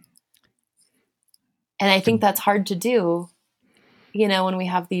with. And I think that's hard to do, when we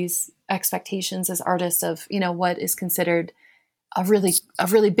have these expectations as artists of, what is considered a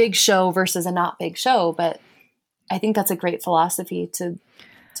really big show versus a not big show. But I think that's a great philosophy to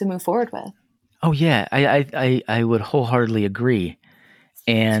move forward with. Oh yeah. I would wholeheartedly agree.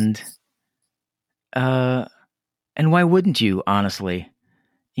 And why wouldn't you, honestly?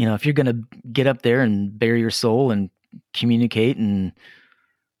 If you're going to get up there and bare your soul and communicate and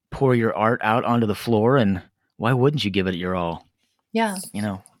pour your art out onto the floor, and why wouldn't you give it your all? Yeah.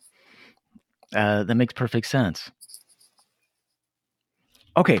 That makes perfect sense.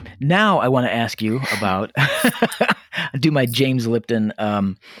 Okay, now I want to ask you about do my James Lipton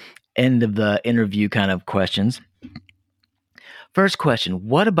end of the interview kind of questions. First question,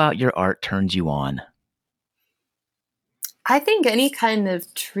 what about your art turns you on? I think any kind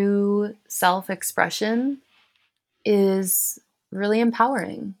of true self-expression is really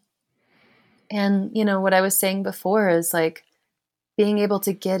empowering. And, what I was saying before is like being able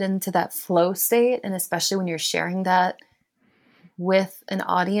to get into that flow state, and especially when you're sharing that with an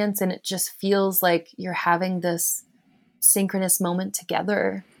audience and it just feels like you're having this synchronous moment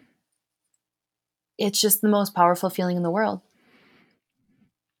together. It's just the most powerful feeling in the world.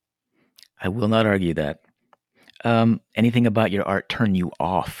 I will not argue that. Anything about your art turn you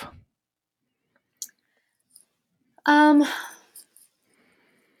off? I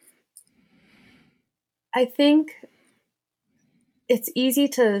think it's easy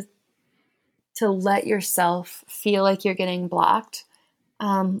to let yourself feel like you're getting blocked.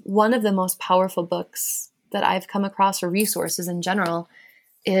 One of the most powerful books that I've come across, or resources in general,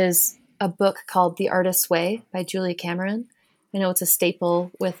 is a book called The Artist's Way by Julia Cameron. I know it's a staple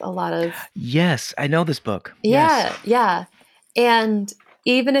with a lot of... Yes, I know this book. Yeah. And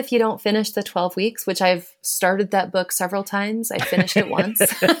even if you don't finish the 12 weeks, which I've started that book several times, I finished it once.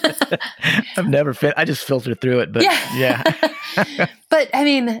 I've never I just filtered through it, but yeah. But I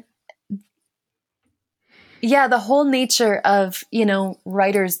mean, the whole nature of,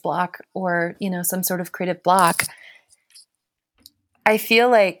 writer's block or, some sort of creative block, I feel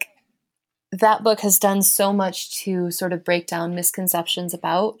like that book has done so much to sort of break down misconceptions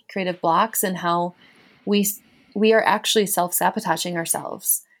about creative blocks and how we are actually self-sabotaging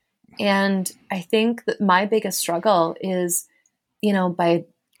ourselves. And I think that my biggest struggle is, by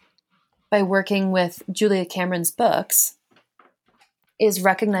working with Julia Cameron's books, is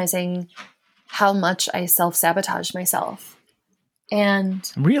recognizing how much I self-sabotage myself. And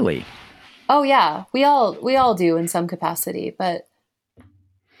really? Oh yeah, we all do in some capacity, but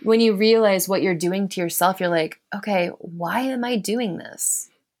when you realize what you're doing to yourself, you're like, okay, why am I doing this?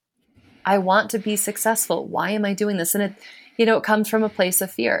 I want to be successful. Why am I doing this? And it comes from a place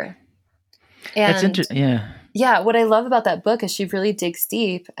of fear. And that's interesting. Yeah. Yeah. What I love about that book is she really digs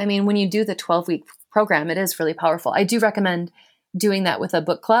deep. I mean, when you do the 12-week program, it is really powerful. I do recommend doing that with a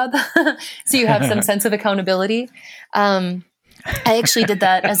book club. So you have some sense of accountability. I actually did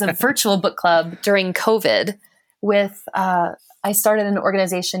that as a virtual book club during COVID with, I started an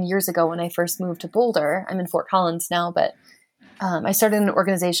organization years ago when I first moved to Boulder. I'm in Fort Collins now, but I started an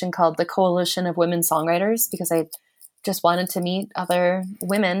organization called the Coalition of Women Songwriters because I just wanted to meet other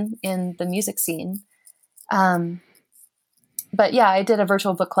women in the music scene. But yeah, I did a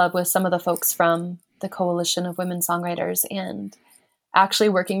virtual book club with some of the folks from the Coalition of Women Songwriters, and actually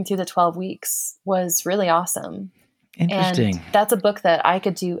working through the 12 weeks was really awesome. Interesting. And that's a book that I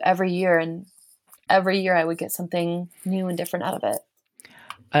could do every year, and every year I would get something new and different out of it.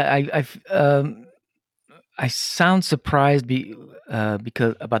 I sound surprised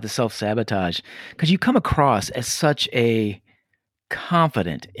because about the self-sabotage, because you come across as such a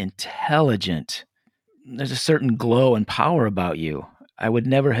confident, intelligent, there's a certain glow and power about you. I would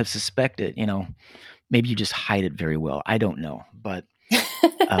never have suspected, maybe you just hide it very well. I don't know, but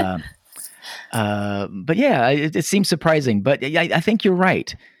yeah, it seems surprising, but I think you're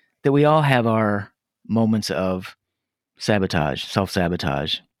right that we all have our moments of sabotage,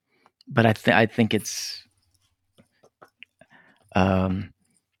 self-sabotage, but I think it's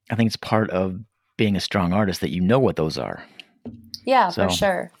part of being a strong artist that what those are. Yeah, for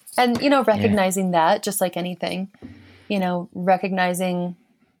sure. And, recognizing that, just like anything, recognizing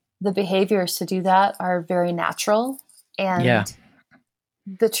the behaviors to do that are very natural. And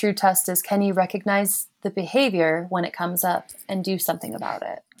the true test is, can you recognize the behavior when it comes up and do something about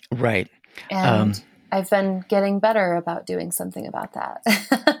it? Right. And I've been getting better about doing something about that.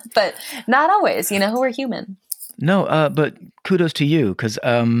 But not always, we're human. No, but kudos to you, because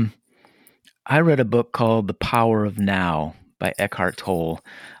I read a book called The Power of Now by Eckhart Tolle.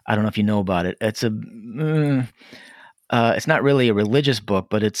 I don't know if you know about it. It's it's not really a religious book,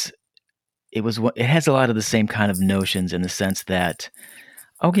 but it has a lot of the same kind of notions in the sense that,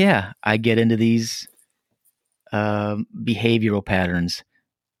 I get into these behavioral patterns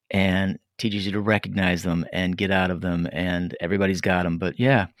and teaches you to recognize them and get out of them, and everybody's got them. But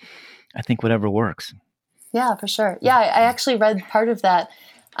yeah, I think whatever works. Yeah, for sure. Yeah, I actually read part of that.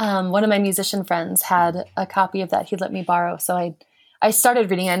 One of my musician friends had a copy of that he'd let me borrow. So I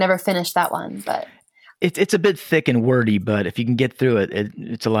started reading. I never finished that one, but it's a bit thick and wordy, but if you can get through it,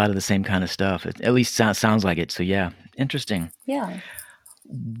 it's a lot of the same kind of stuff. It at least sounds like it. So yeah, interesting. Yeah.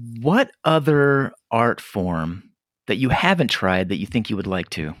 What other art form that you haven't tried that you think you would like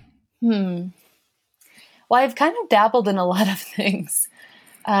to? Well, I've kind of dabbled in a lot of things.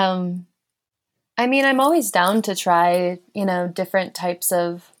 I mean, I'm always down to try, different types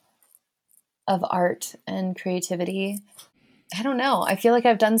of art and creativity. I don't know. I feel like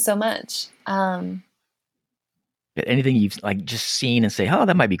I've done so much. Anything you've like just seen and say, "Oh,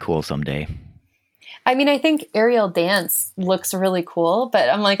 that might be cool someday." I mean, I think aerial dance looks really cool, but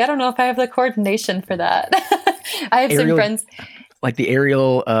I'm like, I don't know if I have the coordination for that. I have some friends. Like the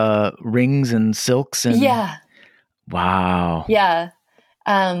aerial rings and silks and yeah. Wow. Yeah.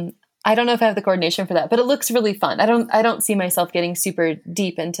 I don't know if I have the coordination for that, but it looks really fun. I don't see myself getting super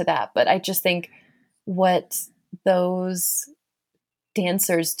deep into that, but I just think what those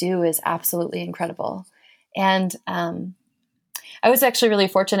dancers do is absolutely incredible. And I was actually really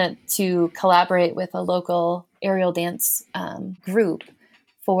fortunate to collaborate with a local aerial dance group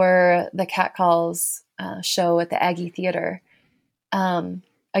for the Catcalls show at the Aggie Theater.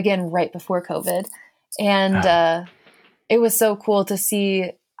 Again, right before COVID. And it was so cool to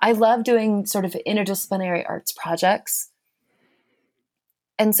see. I love doing sort of interdisciplinary arts projects.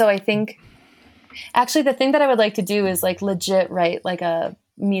 And so I think actually the thing that I would like to do is like legit write like a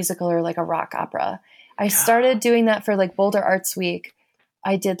musical or like a rock opera. I started doing that for like Boulder Arts Week.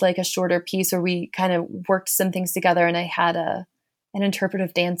 I did like a shorter piece where we kind of worked some things together and I had an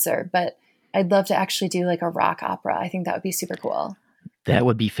interpretive dancer, but I'd love to actually do like a rock opera. I think that would be super cool. That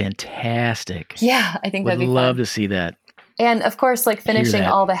would be fantastic. Yeah, I think that'd be fun. Would love to see that. And of course, like finishing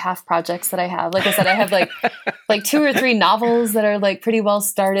all the half projects that I have. Like I said, I have like 2 or 3 novels that are like pretty well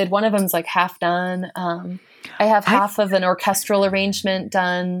started. One of them's like half done. I have half of an orchestral arrangement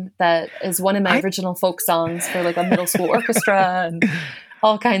done that is one of my original folk songs for like a middle school orchestra and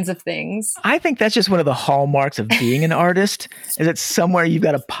all kinds of things. I think that's just one of the hallmarks of being an artist is that somewhere you've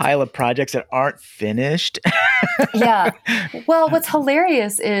got a pile of projects that aren't finished. Yeah. Well, what's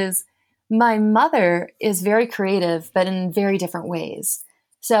hilarious is my mother is very creative, but in very different ways.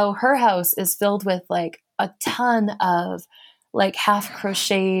 So her house is filled with like a ton of like half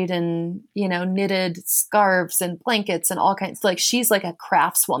crocheted and, knitted scarves and blankets and all kinds. Like she's like a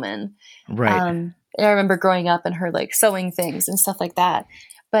craftswoman. Right. I remember growing up and her like sewing things and stuff like that.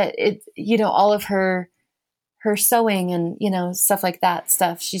 But it, all of her sewing and, stuff like that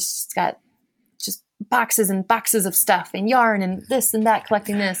stuff, she's got just boxes and boxes of stuff and yarn and this and that,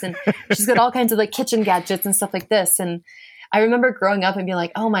 collecting this. And she's got all kinds of like kitchen gadgets and stuff like this. And I remember growing up and being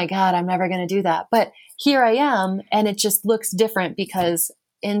like, oh my God, I'm never going to do that. But here I am. And it just looks different because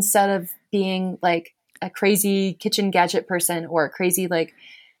instead of being like a crazy kitchen gadget person or a crazy like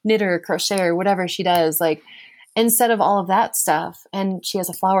knitter, crocheter, whatever she does, like instead of all of that stuff, and she has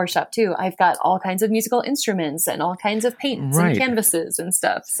a flower shop too, I've got all kinds of musical instruments and all kinds of paints and canvases and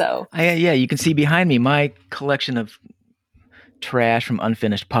stuff. So yeah, you can see behind me my collection of trash from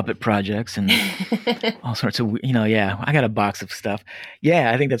unfinished puppet projects and all sorts of, I got a box of stuff.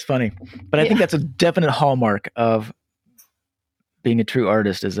 Yeah, I think that's funny. But I think that's a definite hallmark of being a true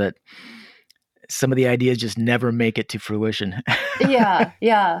artist is that some of the ideas just never make it to fruition.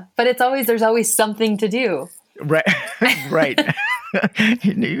 Yeah. But there's always something to do. Right. Right.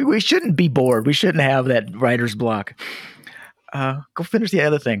 We shouldn't be bored. We shouldn't have that writer's block. Go finish the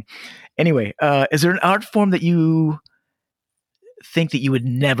other thing. Anyway, is there an art form that you think that you would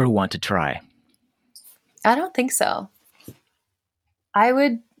never want to try? I don't think so. I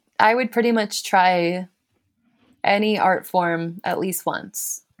would pretty much try any art form at least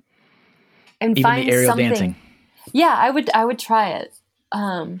once. And even find the aerial something. Dancing. Yeah, I would try it.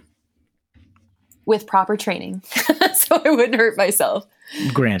 With proper training. So I wouldn't hurt myself.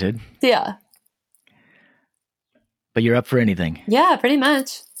 Granted. Yeah. But you're up for anything. Yeah, pretty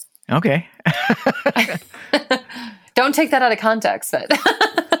much. Okay. Don't take that out of context, but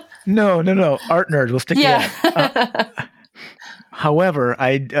No. Art nerd. We'll stick to that. However,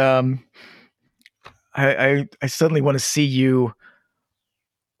 I suddenly want to see you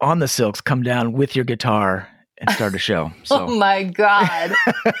on the silks come down with your guitar and start a show. So. Oh my God.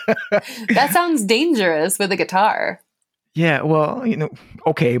 That sounds dangerous with a guitar. Yeah, well,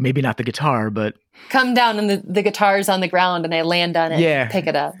 okay, maybe not the guitar, but come down and the guitar's on the ground and I land on it and pick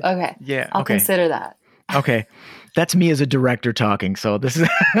it up. Okay. Yeah. I'll consider that. Okay. That's me as a director talking. So this is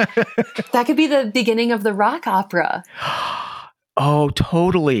that could be the beginning of the rock opera. Oh,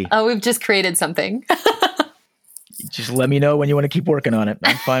 totally. Oh, we've just created something. Just let me know when you want to keep working on it.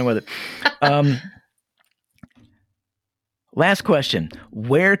 I'm fine with it. Last question.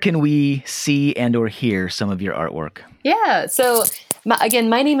 Where can we see and or hear some of your artwork? Yeah. So Again,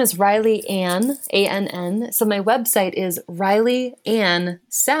 my name is Riley Ann, A-N-N. So my website is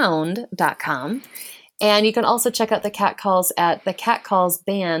rileyannsound.com. And you can also check out the Cat Calls at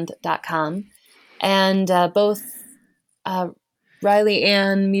thecatcallsband.com. And both Riley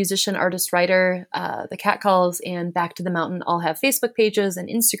Ann, musician, artist, writer, the Cat Calls, and Back to the Mountain all have Facebook pages and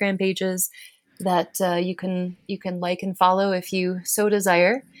Instagram pages that you can like and follow if you so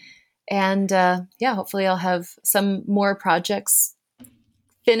desire. And hopefully I'll have some more projects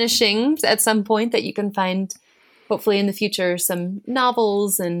finishing at some point that you can find, hopefully in the future, some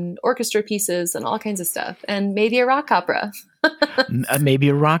novels and orchestra pieces and all kinds of stuff, and maybe a rock opera. Maybe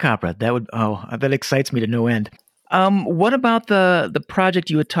a rock opera. That excites me to no end. What about the project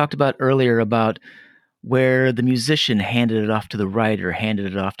you had talked about earlier about where the musician handed it off to the writer, handed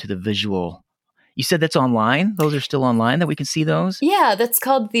it off to the visual? You said that's online? Those are still online, that we can see those? Yeah, that's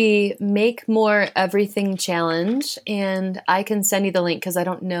called the Make More Everything Challenge. And I can send you the link because I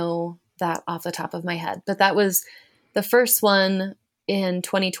don't know that off the top of my head. But that was the first one in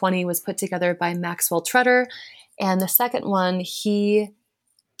 2020 was put together by Maxwell Tretter. And the second one, he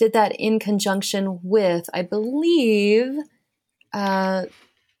did that in conjunction with, I believe, it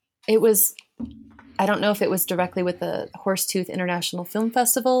was, I don't know if it was directly with the Horsetooth International Film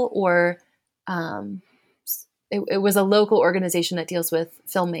Festival or it was a local organization that deals with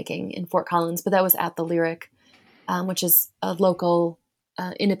filmmaking in Fort Collins, but that was at the Lyric, which is a local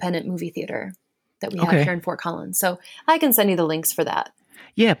independent movie theater that we have here in Fort Collins. So I can send you the links for that.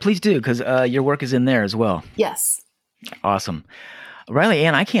 Yeah, please do, because your work is in there as well. Yes. Awesome. Riley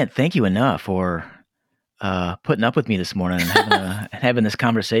Ann, I can't thank you enough for putting up with me this morning and having this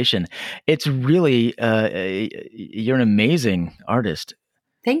conversation. It's really, you're an amazing artist.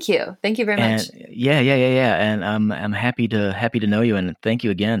 Thank you. Thank you very much. Yeah. And I'm happy to know you, and thank you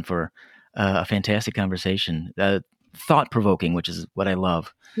again for a fantastic conversation. Thought-provoking, which is what I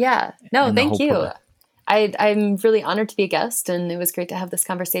love. Yeah. No, thank you. I'm really honored to be a guest, and it was great to have this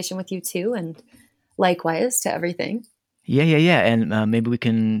conversation with you too, and likewise to everything. Yeah. And maybe we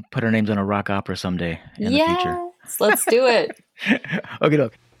can put our names on a rock opera someday in the future. Yes, let's do it. Okay.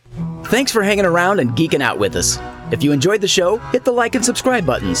 Thanks for hanging around and geeking out with us. If you enjoyed the show, hit the like and subscribe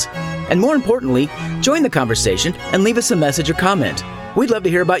buttons. And more importantly, join the conversation and leave us a message or comment. We'd love to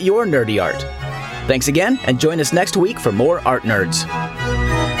hear about your nerdy art. Thanks again, and join us next week for more Art Nerds.